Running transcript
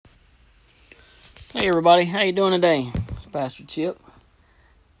Hey everybody, how you doing today? It's Pastor Chip.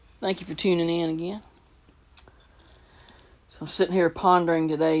 Thank you for tuning in again. So I'm sitting here pondering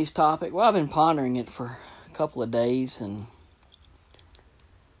today's topic. Well, I've been pondering it for a couple of days, and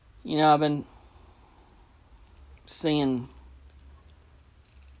I've been seeing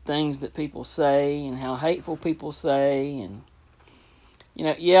things that people say and how hateful people say, and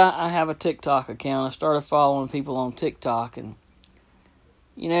I have a TikTok account. I started following people on TikTok, and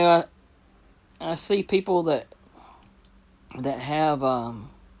I see people that have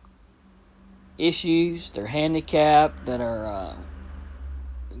issues, they're handicapped, that are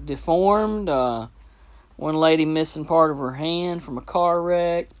deformed. One lady missing part of her hand from a car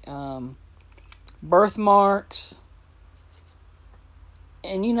wreck, birthmarks.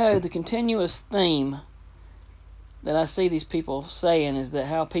 And the continuous theme that I see these people saying is that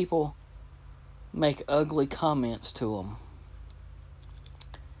how people make ugly comments to them.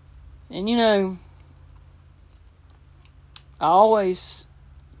 And I always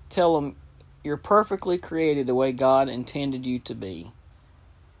tell them, you're perfectly created the way God intended you to be.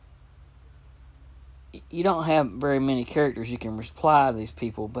 You don't have very many characters you can reply to these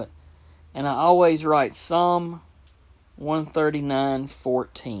people, and I always write Psalm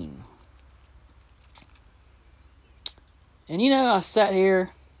 139:14. And I sat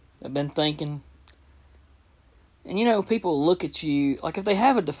here, I've been thinking, and people look at you, like if they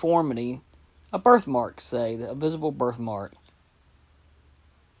have a deformity, a birthmark, say, a visible birthmark,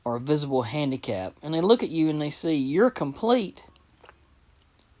 or a visible handicap, and they look at you and they see you're complete,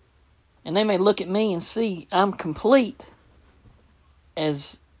 and they may look at me and see I'm complete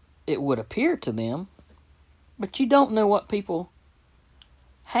as it would appear to them, but you don't know what people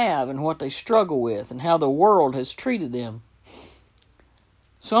have and what they struggle with and how the world has treated them.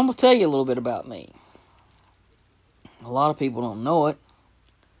 So I'm going to tell you a little bit about me. A lot of people don't know it,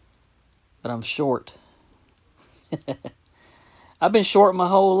 but I'm short. I've been short my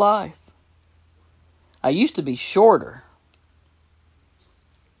whole life. I used to be shorter,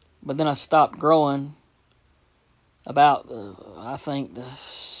 but then I stopped growing about, I think, the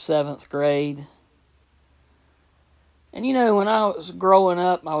 7th grade. And when I was growing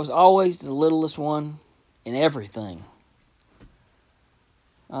up, I was always the littlest one in everything.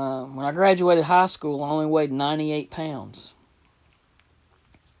 When I graduated high school, I only weighed 98 pounds.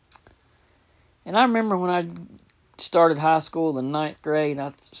 And I remember when I started high school, the 9th grade,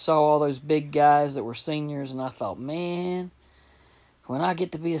 I saw all those big guys that were seniors, and I thought, man, when I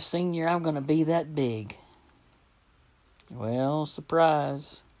get to be a senior, I'm going to be that big. Well,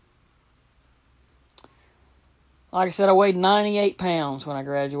 surprise. Like I said, I weighed 98 pounds when I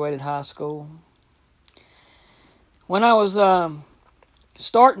graduated high school. When I was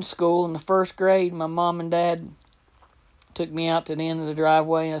starting school in the 1st grade, my mom and dad took me out to the end of the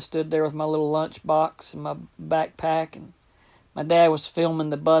driveway, and I stood there with my little lunch box and my backpack, and my dad was filming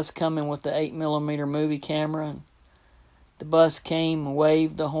the bus coming with the 8mm movie camera, and the bus came and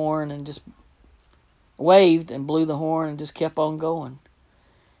waved the horn and just waved and blew the horn and just kept on going.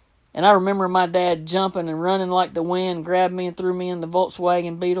 And I remember my dad jumping and running like the wind, grabbed me and threw me in the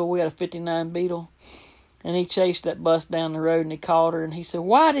Volkswagen Beetle. We had a 59 Beetle. And he chased that bus down the road, and he called her, and he said,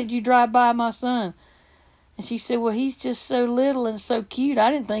 "Why did you drive by my son?" And she said, "Well, he's just so little and so cute. I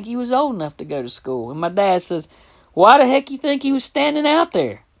didn't think he was old enough to go to school." And my dad says, "Why the heck you think he was standing out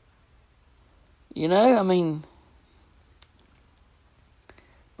there?" But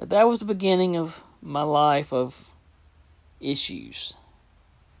that was the beginning of my life of issues.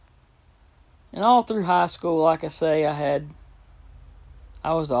 And all through high school, like I say, I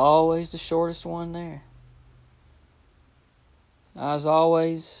was always the shortest one there. I was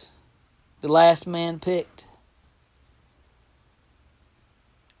always the last man picked.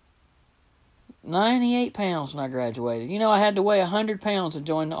 98 pounds when I graduated. I had to weigh 100 pounds to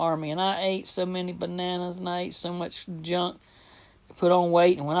join the Army, and I ate so many bananas, and I ate so much junk to put on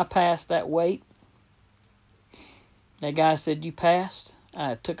weight, and when I passed that weight, that guy said, "You passed?"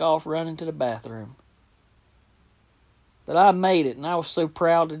 I took off running to the bathroom. But I made it, and I was so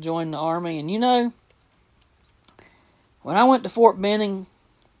proud to join the Army. And when I went to Fort Benning,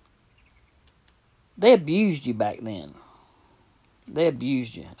 they abused you back then. They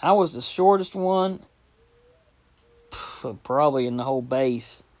abused you. I was the shortest one, probably in the whole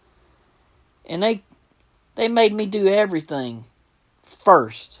base. And they made me do everything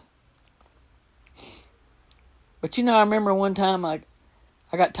first. But I remember one time I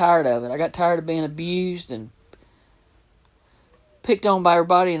got tired of it. I got tired of being abused and picked on by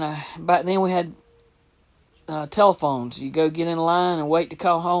everybody. And back then we had telephones. You go get in line and wait to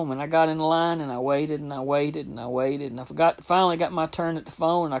call home. And I got in line and I waited and I waited and I waited. And I finally got my turn at the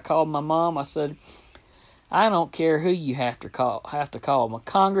phone, and I called my mom. I said, I don't care who you have to call. A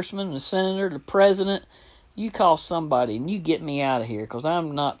congressman, a senator, the president. You call somebody and you get me out of here, because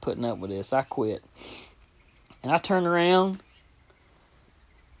I'm not putting up with this. I quit. And I turned around,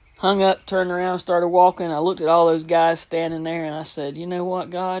 hung up, turned around, started walking. I looked at all those guys standing there, and I said, you know what,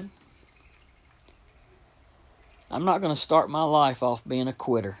 God? I'm not going to start my life off being a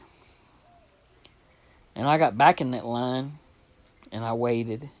quitter. And I got back in that line, and I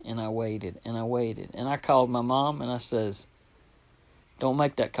waited, and I waited, and I waited. And I called my mom, and I says, don't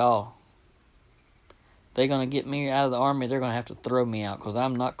make that call. They're going to get me out of the Army. They're going to have to throw me out, because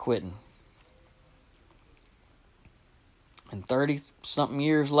I'm not quitting. And 30-something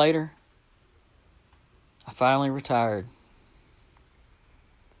years later, I finally retired.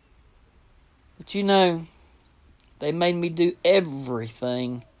 But you know, they made me do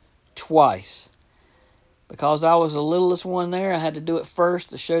everything twice. Because I was the littlest one there, I had to do it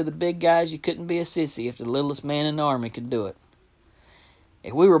first to show the big guys you couldn't be a sissy if the littlest man in the Army could do it.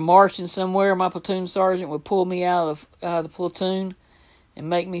 If we were marching somewhere, my platoon sergeant would pull me out of the platoon and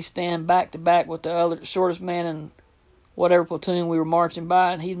make me stand back to back with the other shortest man in whatever platoon we were marching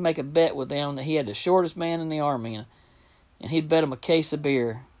by, and he'd make a bet with them that he had the shortest man in the Army, and he'd bet him a case of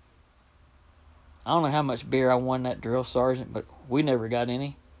beer. I don't know how much beer I won that drill sergeant, but we never got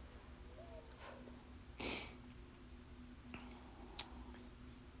any.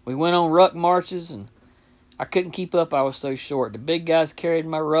 We went on ruck marches, and I couldn't keep up. I was so short. The big guys carried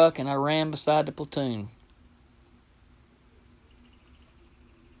my ruck, and I ran beside the platoon.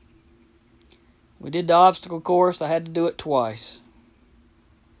 We did the obstacle course. I had to do it twice.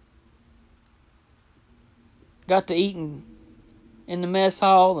 Got to eating in the mess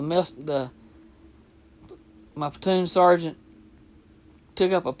hall. My platoon sergeant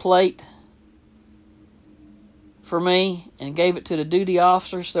took up a plate for me and gave it to the duty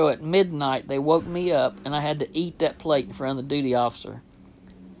officer. So at midnight they woke me up, and I had to eat that plate in front of the duty officer.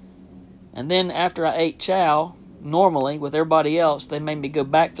 And then after I ate chow, normally with everybody else, they made me go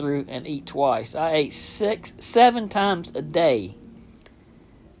back through and eat twice. I ate 7 times a day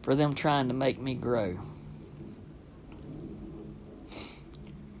for them trying to make me grow.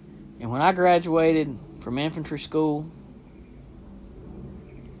 And when I graduated from infantry school,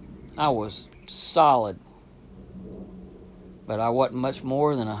 I was solid. But I wasn't much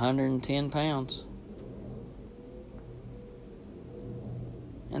more than 110 pounds.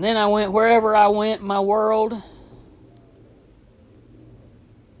 And then I went wherever I went in my world.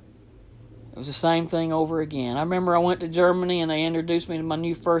 It was the same thing over again. I remember I went to Germany and they introduced me to my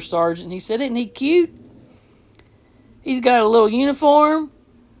new first sergeant. He said, isn't he cute? He's got a little uniform.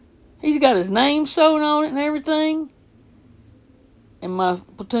 He's got his name sewn on it and everything. And my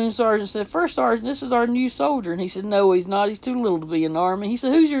platoon sergeant said, First Sergeant, this is our new soldier. And he said, no, he's not. He's too little to be in the Army. He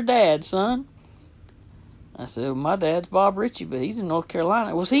said, who's your dad, son? I said, well, my dad's Bob Ritchie, but he's in North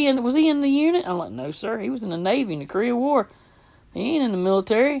Carolina. Was he in the unit? I'm like, no, sir. He was in the Navy in the Korean War. He ain't in the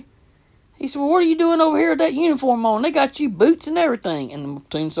military. He said, well, what are you doing over here with that uniform on? They got you boots and everything. And the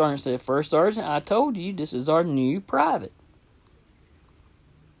platoon sergeant said, First Sergeant, I told you this is our new private.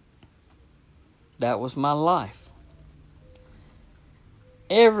 That was my life.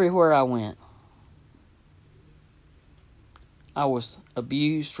 Everywhere I went, I was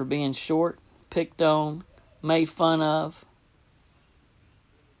abused for being short, picked on, made fun of.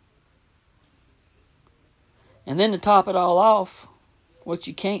 And then to top it all off, what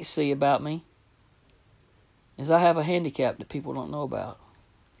you can't see about me is I have a handicap that people don't know about.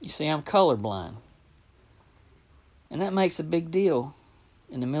 You see, I'm colorblind. And that makes a big deal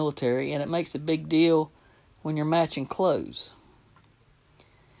in the military, and it makes a big deal when you're matching clothes.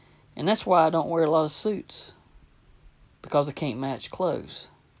 And that's why I don't wear a lot of suits, because I can't match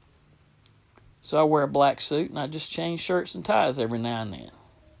clothes. So I wear a black suit, and I just change shirts and ties every now and then.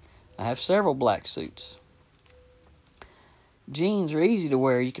 I have several black suits. Jeans are easy to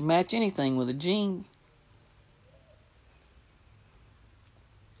wear. You can match anything with a jean.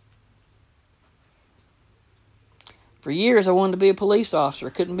 For years, I wanted to be a police officer.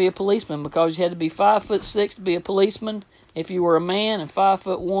 I couldn't be a policeman because you had to be 5'6" to be a policeman if you were a man, and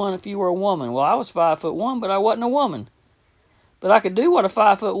 5'1" if you were a woman. Well, I was 5'1", but I wasn't a woman. But I could do what a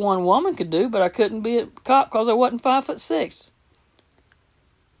 5'1" woman could do, but I couldn't be a cop because I wasn't 5'6".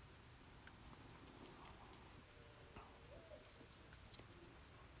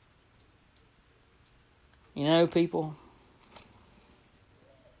 You know, people,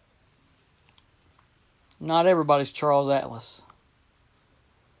 not everybody's Charles Atlas,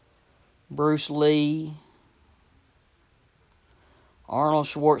 Bruce Lee, Arnold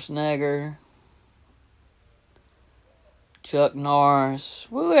Schwarzenegger, Chuck Norris,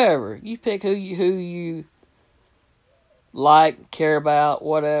 whoever. You pick who you like, care about,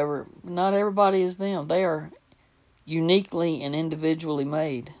 whatever. Not everybody is them. They are uniquely and individually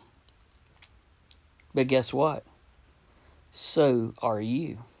made. But guess what? So are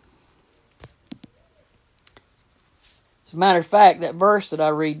you. As a matter of fact, that verse that I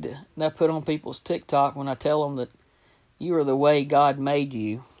read, that I put on people's TikTok when I tell them that you are the way God made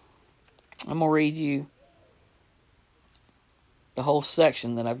you, I'm going to read you the whole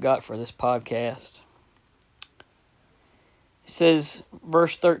section that I've got for this podcast. It says,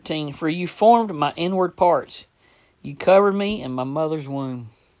 verse 13, "For you formed my inward parts. You covered me in my mother's womb.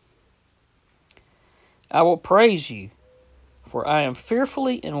 I will praise you, for I am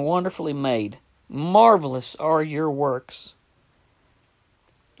fearfully and wonderfully made. Marvelous are your works,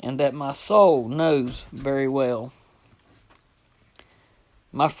 and that my soul knows very well.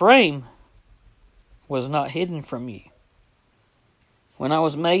 My frame was not hidden from you, when I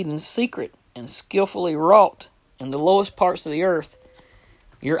was made in secret and skillfully wrought in the lowest parts of the earth.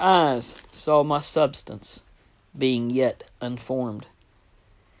 Your eyes saw my substance, being yet unformed.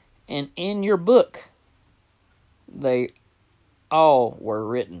 And in your book they all were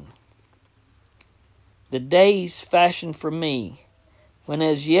written, the days fashioned for me, when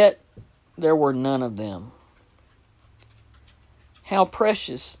as yet there were none of them. How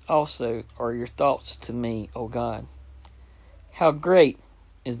precious also are your thoughts to me, O God! How great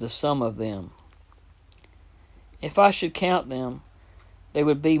is the sum of them! If I should count them, they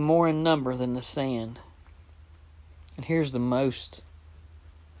would be more in number than the sand." And here's the most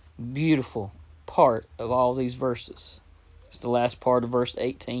beautiful part of all these verses. It's the last part of verse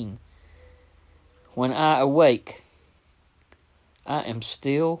 18. "When I awake, I am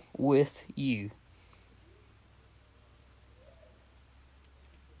still with you."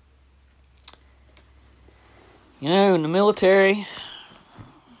 You know, in the military,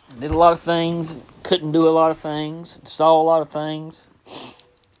 I did a lot of things, couldn't do a lot of things, saw a lot of things.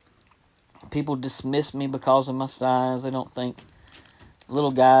 People dismiss me because of my size. They don't think little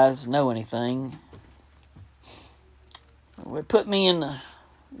guys know anything. They put me in the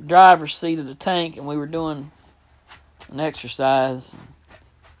driver's seat of the tank, and we were doing an exercise.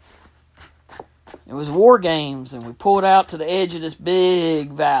 It was war games, and we pulled out to the edge of this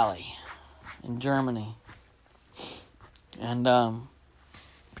big valley in Germany. And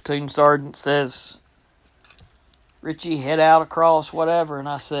platoon sergeant says, "Richie, head out across, whatever." And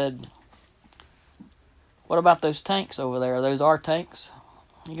I said, "What about those tanks over there? Are those our tanks?"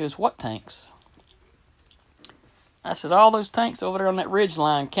 He goes, "What tanks?" I said, "All those tanks over there on that ridge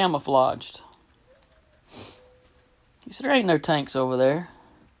line, camouflaged." He said, "There ain't no tanks over there."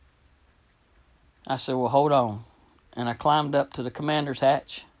 I said, "Well, hold on." And I climbed up to the commander's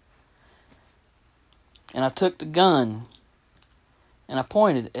hatch. And I took the gun and I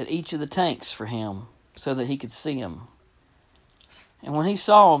pointed at each of the tanks for him so that he could see them. And when he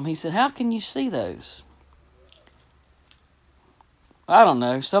saw them, he said, "How can you see those?" I don't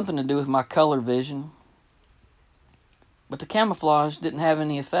know, something to do with my color vision. But the camouflage didn't have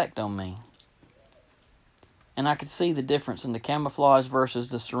any effect on me. And I could see the difference in the camouflage versus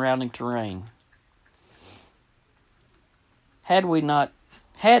the surrounding terrain. Had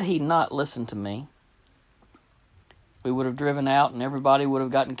he not listened to me, we would have driven out and everybody would have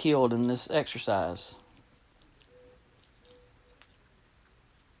gotten killed in this exercise.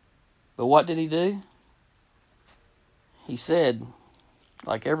 But what did he do? He said,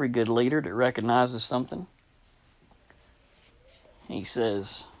 like every good leader that recognizes something, he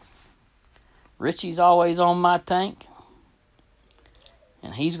says, "Richie's always on my tank,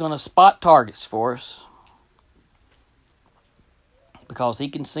 and he's going to spot targets for us because he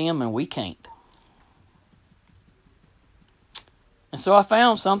can see them and we can't." And so I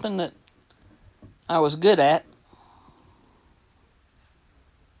found something that I was good at.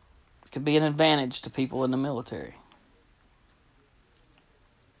 It could be an advantage to people in the military.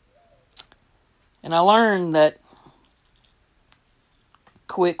 And I learned that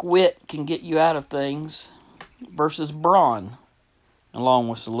quick wit can get you out of things versus brawn, along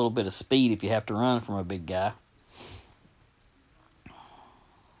with a little bit of speed if you have to run from a big guy.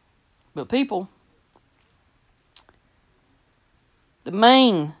 But people, the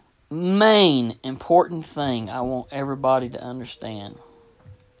main important thing I want everybody to understand,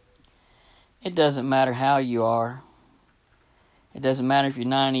 it doesn't matter how you are. It doesn't matter if you're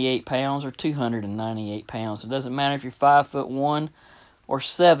 98 pounds or 298 pounds. It doesn't matter if you're 5'1" or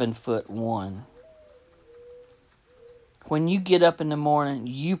 7'1". When you get up in the morning,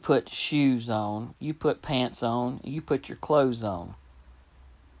 you put shoes on, you put pants on, you put your clothes on.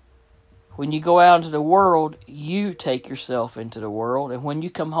 When you go out into the world, you take yourself into the world. And when you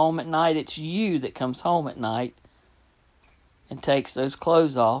come home at night, it's you that comes home at night and takes those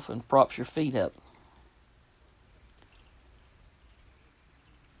clothes off and props your feet up.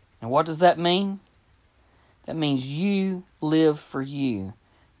 And what does that mean? That means you live for you.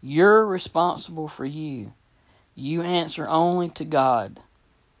 You're responsible for you. You answer only to God.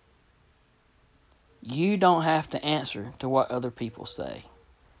 You don't have to answer to what other people say.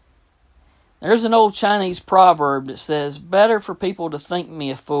 There's an old Chinese proverb that says, better for people to think me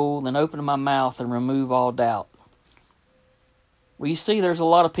a fool than open my mouth and remove all doubt. Well, you see, there's a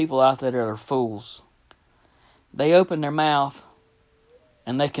lot of people out there that are fools. They open their mouth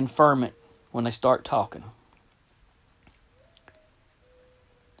and they confirm it when they start talking.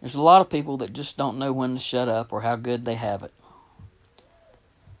 There's a lot of people that just don't know when to shut up or how good they have it.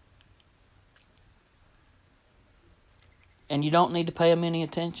 And you don't need to pay them any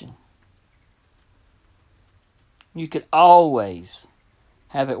attention. You could always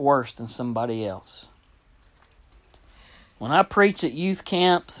have it worse than somebody else. When I preach at youth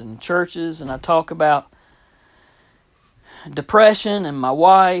camps and churches and I talk about depression and my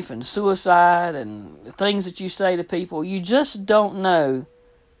wife and suicide and the things that you say to people, you just don't know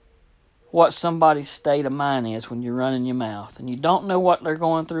what somebody's state of mind is when you're running your mouth. And you don't know what they're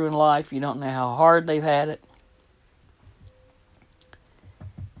going through in life. You don't know how hard they've had it.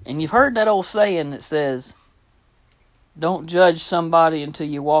 And you've heard that old saying that says, don't judge somebody until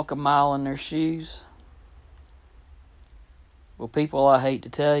you walk a mile in their shoes. Well, people, I hate to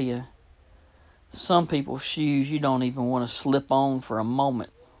tell you, some people's shoes you don't even want to slip on for a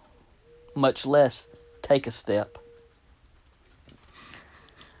moment, much less take a step.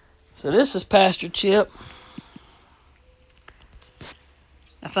 So this is Pastor Chip.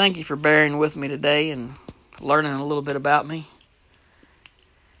 I thank you for bearing with me today and learning a little bit about me.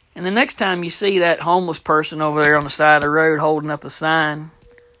 And the next time you see that homeless person over there on the side of the road holding up a sign,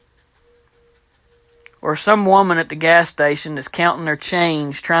 or some woman at the gas station that's counting their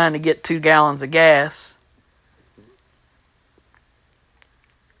change trying to get 2 gallons of gas,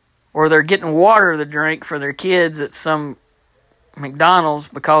 or they're getting water to drink for their kids at some McDonald's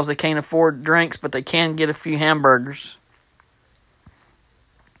because they can't afford drinks, but they can get a few hamburgers.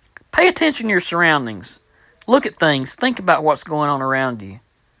 Pay attention to your surroundings. Look at things. Think about what's going on around you.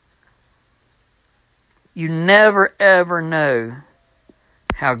 You never, ever know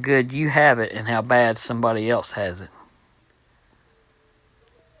how good you have it and how bad somebody else has it.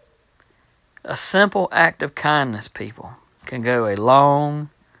 A simple act of kindness, people, can go a long,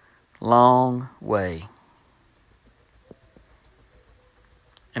 long way.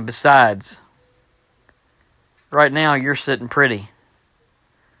 And besides, right now you're sitting pretty.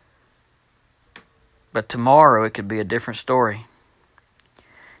 But tomorrow it could be a different story.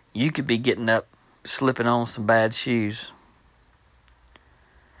 You could be getting up, slipping on some bad shoes.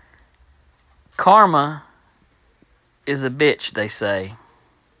 Karma is a bitch, they say.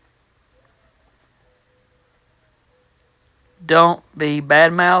 Don't be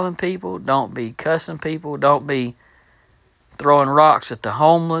bad-mouthing people. Don't be cussing people. Don't be throwing rocks at the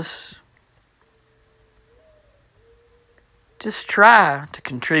homeless. Just try to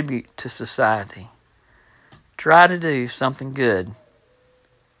contribute to society. Try to do something good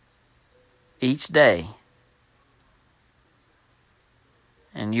each day,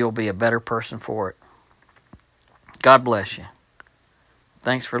 and you'll be a better person for it. God bless you.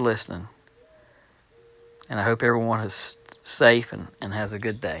 Thanks for listening. And I hope everyone is safe and has a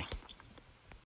good day.